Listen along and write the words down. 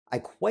I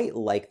quite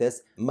like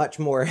this much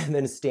more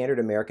than standard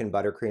American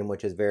buttercream,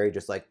 which is very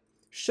just like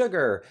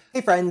sugar.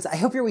 Hey friends, I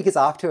hope your week is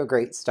off to a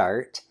great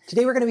start.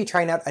 Today we're going to be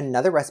trying out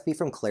another recipe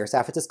from Claire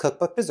Saffitz's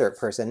cookbook, Dessert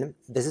Person.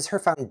 This is her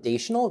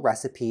foundational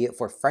recipe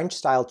for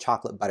French-style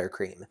chocolate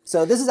buttercream.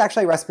 So this is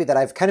actually a recipe that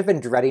I've kind of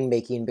been dreading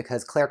making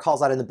because Claire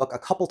calls out in the book a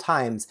couple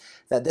times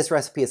that this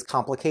recipe is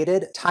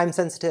complicated,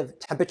 time-sensitive,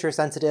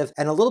 temperature-sensitive,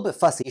 and a little bit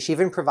fussy. She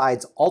even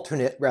provides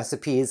alternate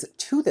recipes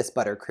to this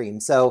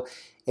buttercream. So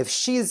if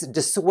she's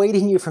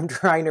dissuading you from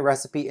trying a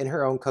recipe in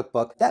her own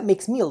cookbook, that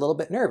makes me a little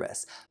bit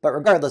nervous. But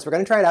regardless, we're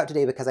going to try it out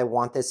today because I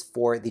want this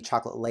for the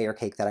chocolate layer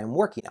cake that I'm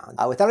working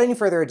on. Without any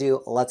further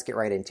ado, let's get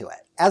right into it.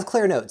 As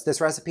Claire notes,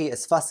 this recipe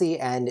is fussy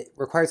and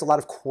requires a lot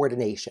of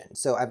coordination.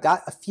 So I've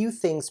got a few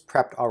things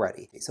prepped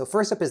already. So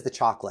first up is the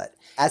chocolate.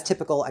 As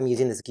typical, I'm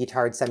using this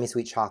Guittard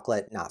semi-sweet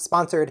chocolate, not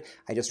sponsored.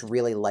 I just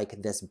really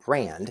like this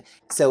brand.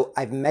 So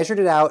I've measured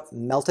it out,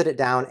 melted it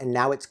down, and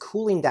now it's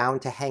cooling down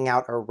to hang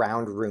out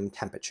around room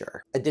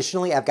temperature.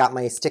 Additionally, I've got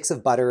my sticks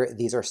of butter.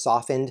 These are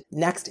softened.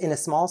 Next, in a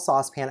small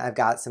saucepan, I've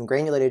got some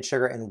granulated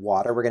sugar and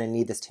water. We're going to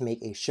need this to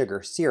make a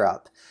sugar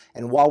syrup.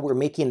 And while we're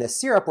making this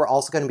syrup, we're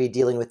also going to be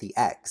dealing with the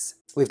eggs.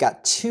 We've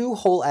got 2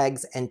 whole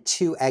eggs and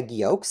 2 egg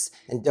yolks.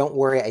 And don't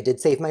worry, I did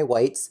save my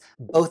whites.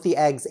 Both the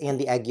eggs and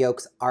the egg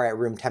yolks are at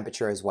room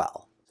temperature as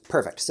well.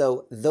 Perfect.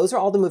 So those are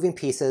all the moving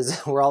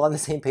pieces. We're all on the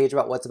same page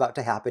about what's about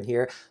to happen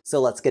here. So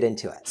let's get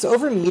into it. So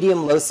over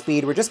medium-low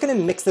speed, we're just going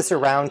to mix this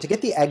around to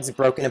get the eggs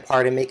broken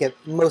apart and make it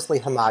mostly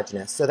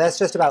homogeneous. So that's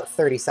just about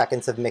 30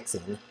 seconds of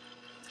mixing.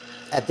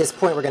 At this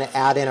point, we're going to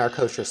add in our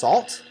kosher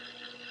salt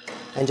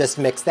and just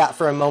mix that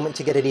for a moment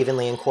to get it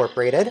evenly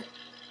incorporated.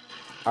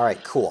 All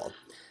right, cool.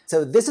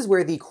 So this is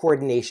where the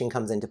coordination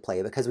comes into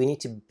play because we need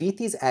to beat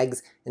these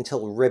eggs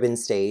until ribbon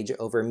stage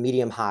over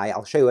medium-high.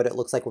 I'll show you what it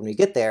looks like when we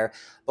get there,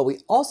 but we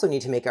also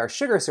need to make our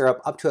sugar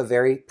syrup up to a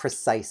very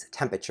precise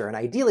temperature, and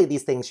ideally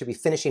these things should be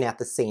finishing at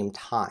the same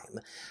time.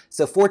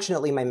 So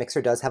fortunately my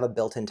mixer does have a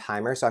built-in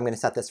timer, so I'm going to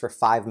set this for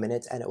 5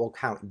 minutes and it will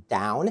count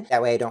down.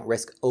 That way I don't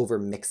risk over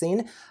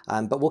mixing,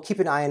 but we'll keep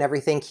an eye on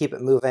everything, keep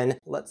it moving.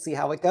 Let's see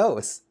how it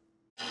goes.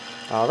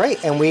 All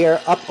right, and we are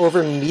up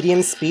over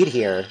medium speed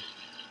here.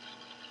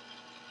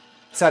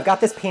 So I've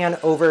got this pan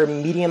over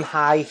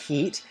medium-high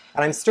heat,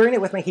 and I'm stirring it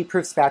with my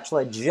heat-proof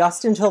spatula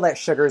just until that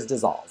sugar is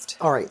dissolved.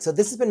 All right, so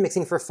this has been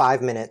mixing for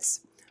 5 minutes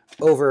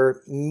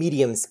over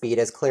medium speed,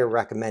 as Claire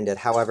recommended.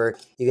 However,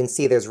 you can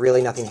see there's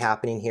really nothing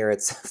happening here.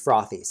 It's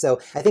frothy. So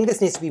I think this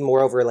needs to be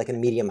more over like a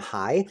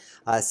medium-high.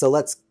 So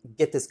let's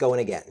get this going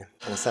again. I'm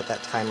going to set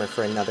that timer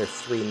for another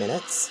 3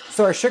 minutes.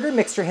 So our sugar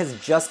mixture has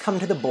just come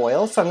to the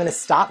boil, so I'm going to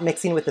stop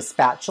mixing with the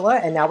spatula,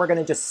 and now we're going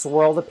to just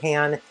swirl the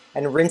pan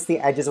and rinse the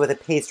edges with a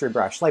pastry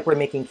brush, like we're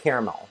making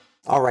caramel.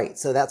 All right,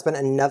 so that's been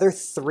another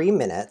 3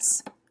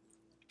 minutes.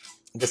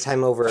 This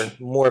time over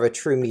more of a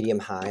true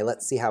medium-high.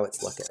 Let's see how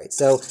it's looking. Right,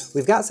 so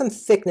we've got some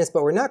thickness,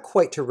 but we're not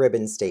quite to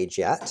ribbon stage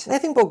yet. And I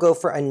think we'll go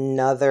for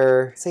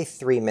another, say,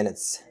 3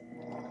 minutes.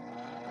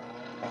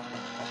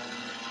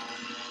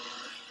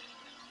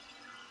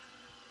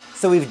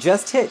 So we've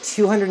just hit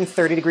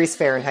 230 degrees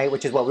Fahrenheit,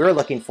 which is what we were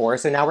looking for.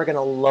 So now we're going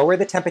to lower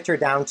the temperature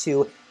down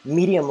to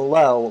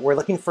medium-low. We're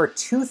looking for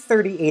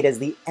 238 as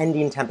the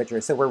ending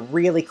temperature, so we're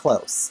really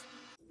close.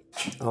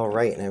 All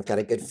right, and I've got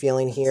a good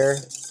feeling here.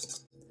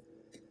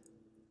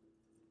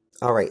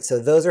 All right, so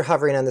those are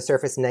hovering on the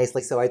surface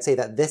nicely, so I'd say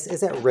that this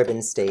is at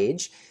ribbon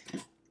stage.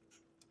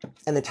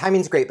 And the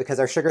timing's great because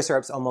our sugar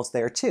syrup's almost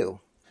there too.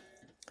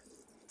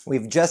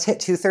 We've just hit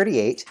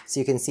 238, so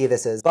you can see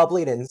this is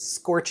bubbling and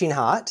scorching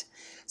hot.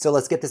 So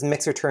let's get this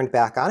mixer turned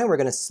back on, and we're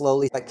gonna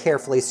slowly but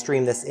carefully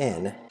stream this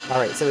in. All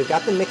right, so we've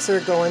got the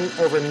mixer going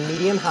over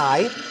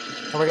medium-high,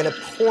 and we're gonna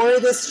pour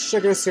this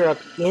sugar syrup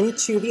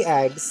into the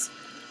eggs,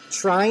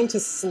 trying to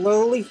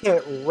slowly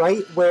hit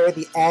right where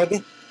the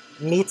egg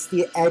meets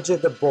the edge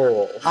of the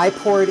bowl. I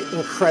poured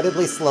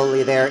incredibly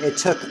slowly there. It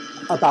took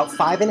about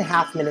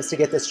 5.5 minutes to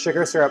get this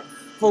sugar syrup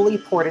fully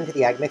poured into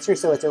the egg mixture,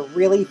 so it's a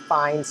really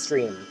fine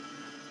stream.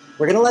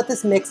 We're gonna let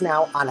this mix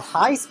now on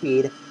high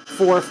speed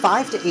for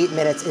 5 to 8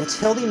 minutes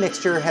until the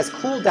mixture has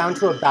cooled down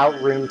to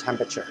about room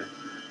temperature.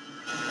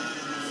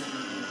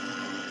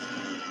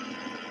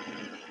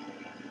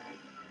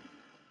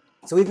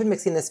 So we've been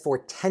mixing this for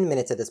 10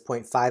 minutes at this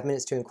point, 5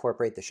 minutes to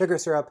incorporate the sugar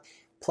syrup,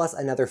 plus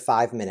another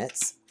 5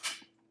 minutes.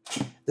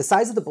 The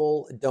sides of the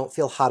bowl don't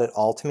feel hot at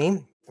all to me.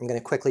 I'm going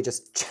to quickly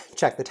just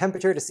check the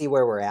temperature to see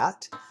where we're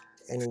at.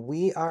 And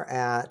we are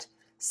at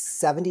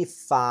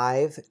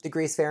 75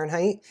 degrees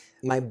Fahrenheit.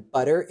 My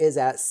butter is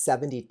at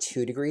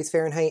 72 degrees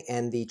Fahrenheit,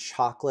 and the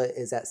chocolate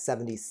is at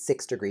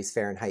 76 degrees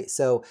Fahrenheit.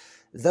 So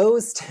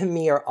those to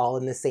me are all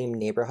in the same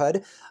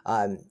neighborhood.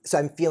 So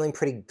I'm feeling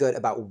pretty good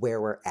about where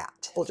we're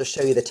at. I'll just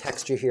show you the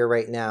texture here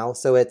right now.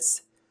 So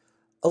it's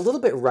a little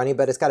bit runny,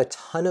 but it's got a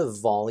ton of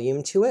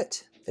volume to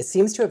it. It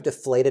seems to have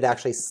deflated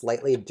actually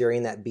slightly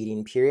during that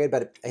beating period,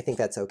 but I think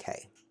that's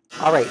okay.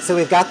 All right, so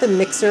we've got the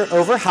mixer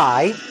over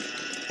high,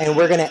 and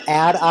we're gonna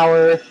add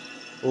our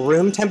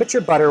room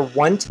temperature butter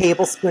 1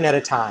 tablespoon at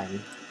a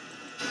time.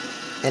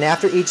 And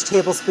after each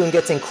tablespoon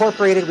gets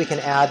incorporated, we can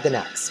add the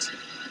next.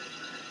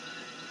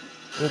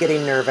 I'm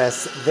getting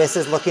nervous. This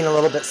is looking a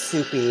little bit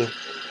soupy.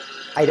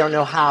 I don't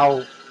know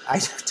how. I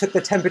took the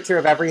temperature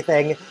of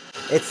everything.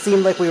 It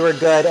seemed like we were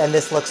good, and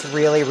this looks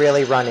really,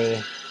 really runny.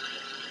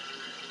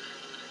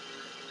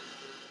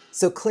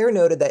 So Claire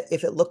noted that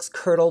if it looks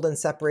curdled and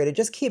separated,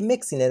 just keep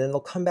mixing it and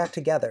it'll come back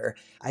together.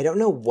 I don't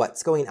know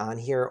what's going on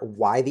here,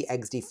 why the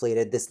eggs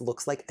deflated. This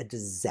looks like a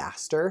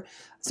disaster.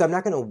 So I'm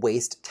not going to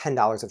waste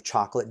 $10 of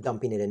chocolate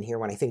dumping it in here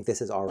when I think this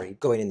is already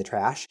going in the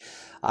trash.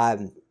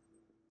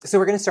 So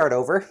we're going to start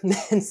over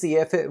and see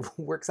if it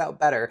works out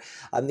better.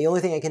 The only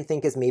thing I can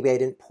think is maybe I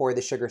didn't pour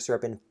the sugar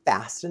syrup in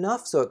fast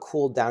enough, so it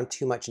cooled down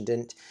too much and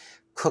didn't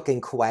cook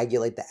and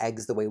coagulate the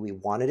eggs the way we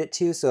wanted it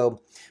to. So I'm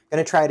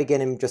going to try it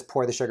again and just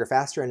pour the sugar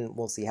faster and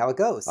we'll see how it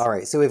goes. All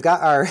right, so we've got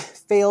our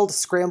failed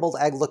scrambled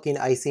egg looking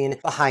icing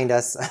behind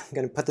us. I'm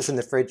going to put this in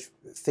the fridge,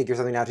 figure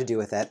something out to do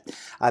with it.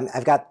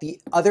 I've got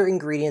the other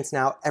ingredients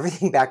now,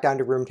 everything back down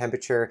to room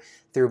temperature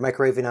through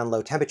microwaving on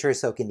low temperature,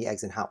 soaking the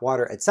eggs in hot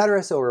water,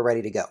 etc. So we're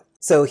ready to go.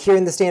 So here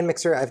in the stand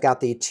mixer, I've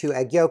got the 2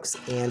 egg yolks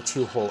and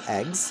 2 whole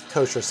eggs,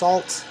 kosher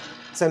salt.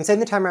 So I'm setting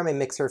the timer on my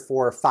mixer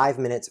for 5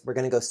 minutes. We're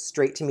going to go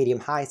straight to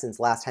medium-high since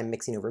last time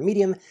mixing over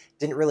medium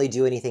didn't really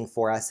do anything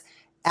for us.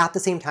 At the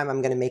same time,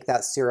 I'm going to make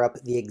that syrup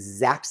the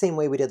exact same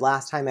way we did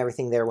last time.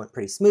 Everything there went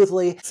pretty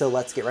smoothly, so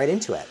let's get right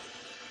into it.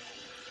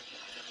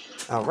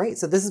 All right,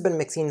 so this has been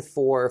mixing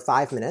for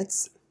 5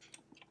 minutes.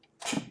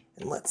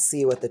 And let's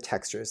see what the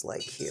texture is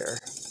like here.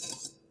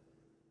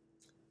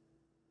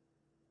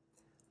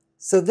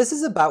 So this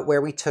is about where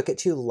we took it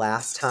to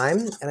last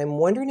time, and I'm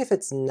wondering if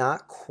it's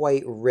not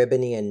quite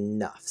ribbony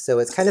enough. So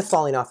it's kind of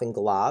falling off in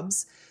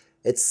globs.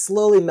 It's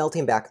slowly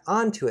melting back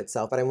onto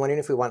itself, but I'm wondering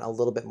if we want a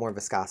little bit more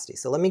viscosity.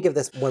 So let me give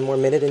this 1 more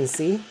minute and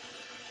see.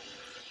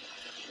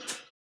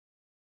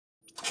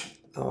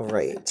 All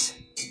right.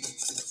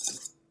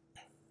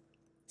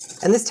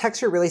 And this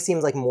texture really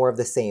seems like more of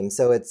the same.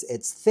 So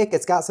it's thick,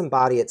 it's got some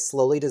body, it's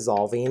slowly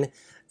dissolving.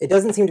 It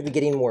doesn't seem to be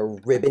getting more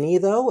ribbony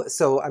though,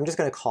 so I'm just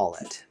gonna call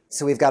it.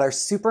 So we've got our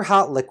super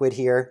hot liquid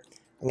here.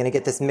 I'm gonna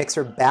get this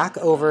mixer back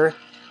over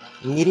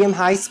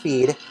medium-high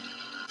speed.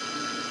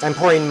 I'm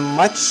pouring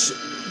much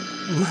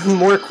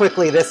more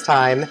quickly this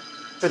time.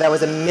 So that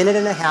was 1.5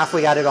 minutes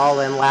we got it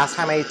all in. Last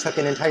time I took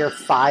an entire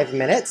 5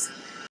 minutes.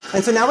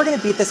 And so now we're gonna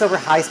beat this over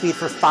high speed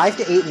for 5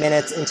 to 8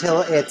 minutes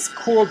until it's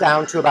cooled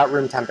down to about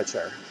room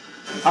temperature.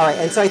 All right,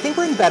 and so I think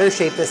we're in better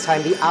shape this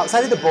time. The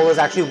outside of the bowl is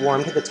actually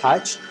warm to the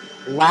touch.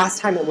 Last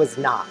time it was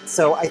not.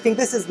 So I think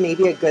this is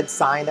maybe a good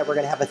sign that we're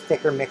gonna have a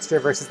thicker mixture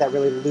versus that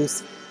really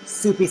loose,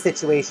 soupy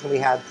situation we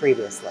had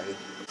previously.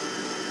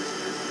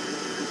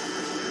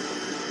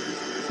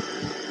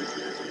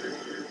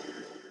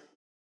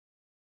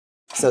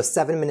 So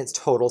 7 minutes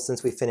total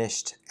since we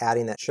finished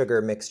adding that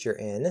sugar mixture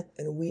in,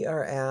 and we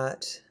are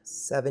at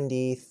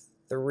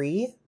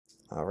 73.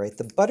 All right,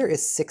 the butter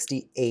is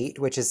 68,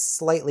 which is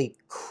slightly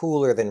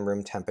cooler than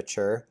room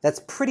temperature. That's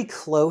pretty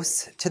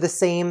close to the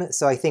same,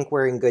 so I think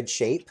we're in good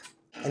shape.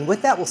 And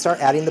with that, we'll start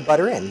adding the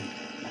butter in.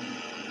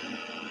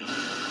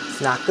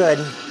 It's not good.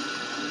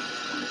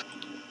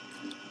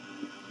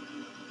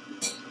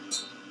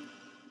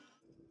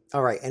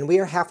 All right, and we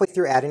are halfway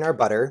through adding our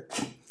butter.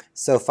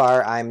 So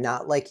far, I'm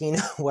not liking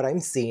what I'm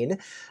seeing.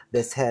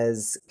 This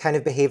has kind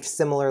of behaved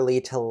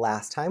similarly to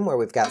last time where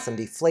we've got some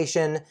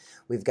deflation,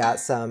 we've got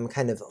some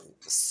kind of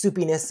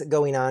soupiness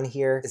going on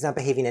here. It's not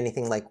behaving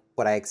anything like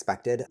what I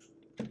expected.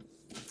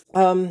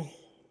 But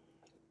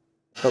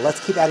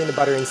let's keep adding the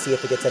butter and see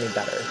if it gets any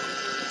better.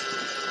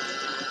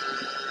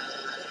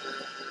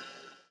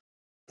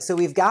 So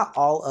we've got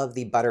all of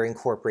the butter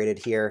incorporated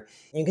here.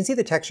 You can see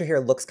the texture here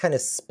looks kind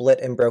of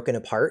split and broken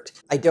apart.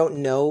 I don't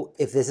know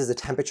if this is a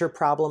temperature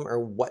problem or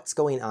what's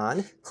going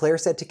on. Claire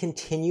said to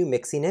continue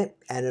mixing it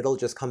and it'll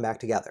just come back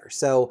together.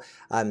 So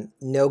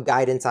no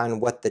guidance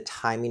on what the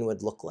timing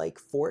would look like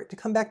for it to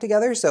come back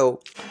together. So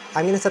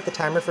I'm gonna set the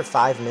timer for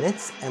 5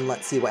 minutes and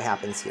let's see what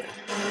happens here.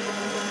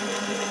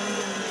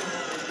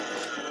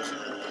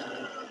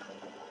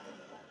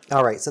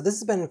 All right, so this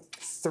has been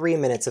 3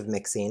 minutes of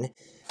mixing.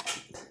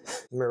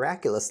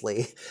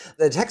 Miraculously,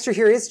 the texture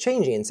here is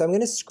changing. So I'm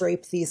gonna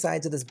scrape the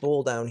sides of this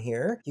bowl down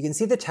here. You can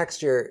see the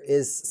texture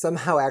is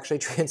somehow actually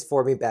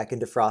transforming back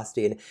into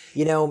frosting.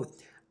 You know,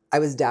 I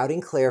was doubting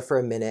Claire for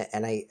a minute,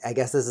 and I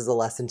guess this is a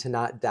lesson to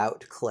not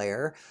doubt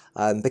Claire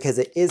because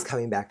it is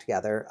coming back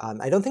together.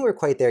 I don't think we're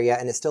quite there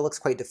yet, and it still looks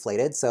quite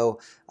deflated. So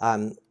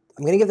I'm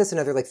gonna give this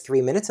another like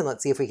 3 minutes and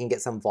let's see if we can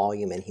get some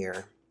volume in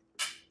here.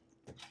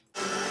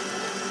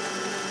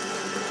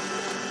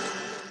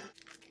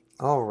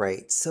 All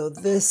right, so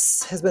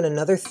this has been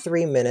another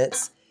 3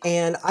 minutes,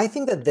 and I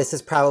think that this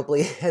is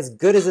probably as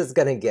good as it's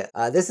gonna get.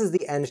 This is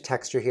the end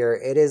texture here.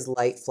 It is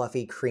light,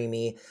 fluffy,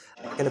 creamy.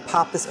 I'm gonna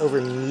pop this over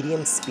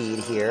medium speed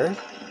here,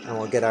 and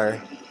we'll get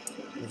our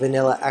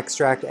vanilla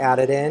extract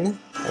added in,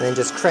 and then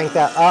just crank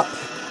that up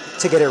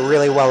to get it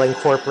really well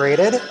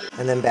incorporated,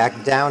 and then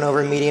back down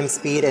over medium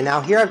speed. And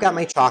now here I've got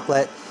my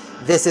chocolate.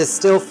 This is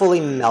still fully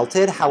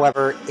melted,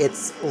 however,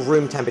 it's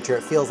room temperature.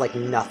 It feels like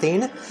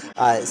nothing.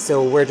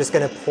 So we're just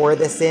gonna pour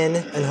this in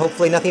and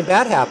hopefully nothing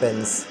bad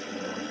happens.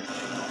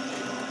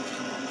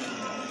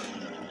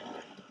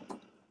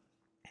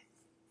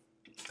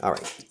 All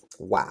right,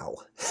 wow.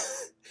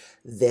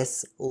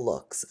 This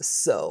looks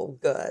so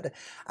good.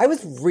 I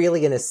was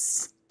really in a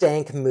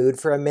stank mood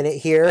for a minute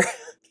here.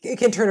 It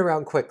can turn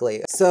around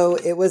quickly. So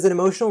it was an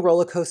emotional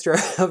roller coaster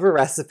of a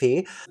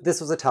recipe.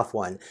 This was a tough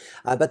one,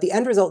 but the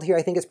end result here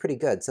I think is pretty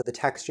good. So the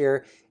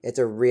texture, it's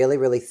a really,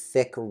 really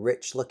thick,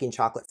 rich looking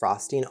chocolate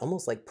frosting,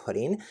 almost like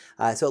pudding.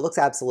 So it looks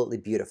absolutely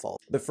beautiful.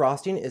 The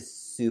frosting is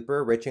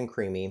super rich and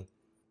creamy.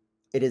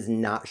 It is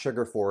not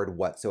sugar forward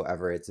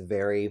whatsoever. It's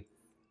very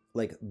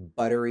like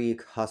buttery,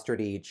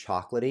 custardy,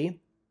 chocolatey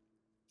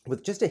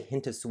with just a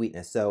hint of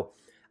sweetness. So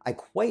I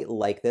quite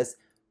like this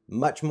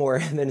much more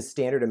than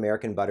standard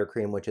American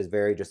buttercream, which is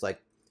very just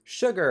like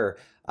sugar.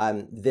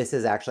 This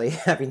is actually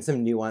having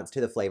some nuance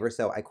to the flavor,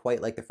 so I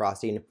quite like the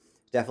frosting.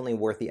 Definitely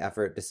worth the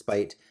effort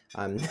despite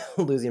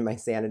losing my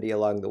sanity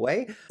along the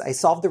way. I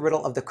solved the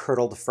riddle of the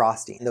curdled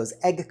frosting. Those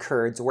egg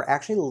curds were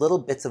actually little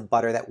bits of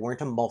butter that weren't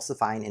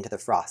emulsifying into the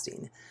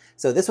frosting.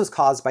 So this was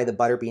caused by the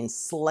butter being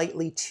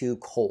slightly too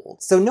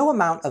cold. So no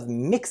amount of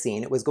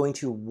mixing was going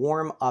to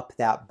warm up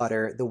that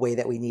butter the way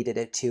that we needed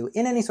it to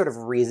in any sort of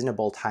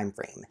reasonable time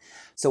frame.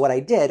 So what I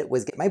did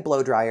was get my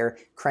blow dryer,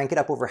 crank it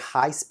up over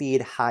high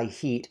speed, high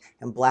heat,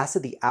 and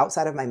blasted the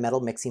outside of my metal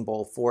mixing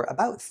bowl for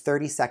about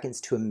 30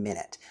 seconds to a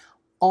minute.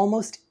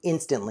 Almost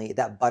instantly,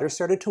 that butter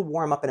started to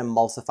warm up and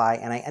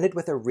emulsify, and I ended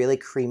with a really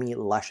creamy,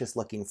 luscious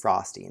looking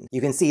frosting.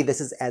 You can see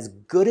this is as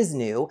good as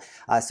new.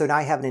 So now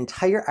I have an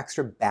entire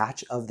extra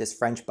batch of this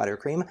French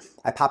buttercream.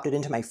 I popped it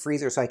into my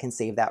freezer so I can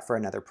save that for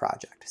another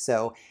project.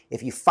 So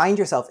if you find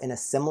yourself in a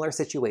similar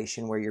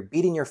situation where you're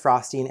beating your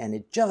frosting and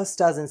it just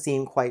doesn't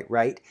seem quite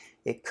right,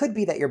 it could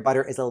be that your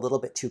butter is a little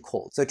bit too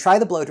cold. So try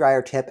the blow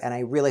dryer tip, and I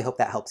really hope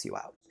that helps you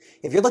out.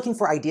 If you're looking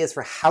for ideas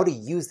for how to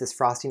use this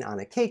frosting on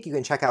a cake, you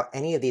can check out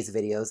any of these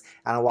videos,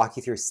 and I'll walk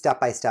you through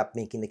step-by-step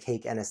making the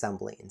cake and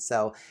assembling.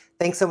 So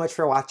thanks so much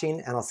for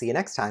watching, and I'll see you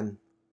next time.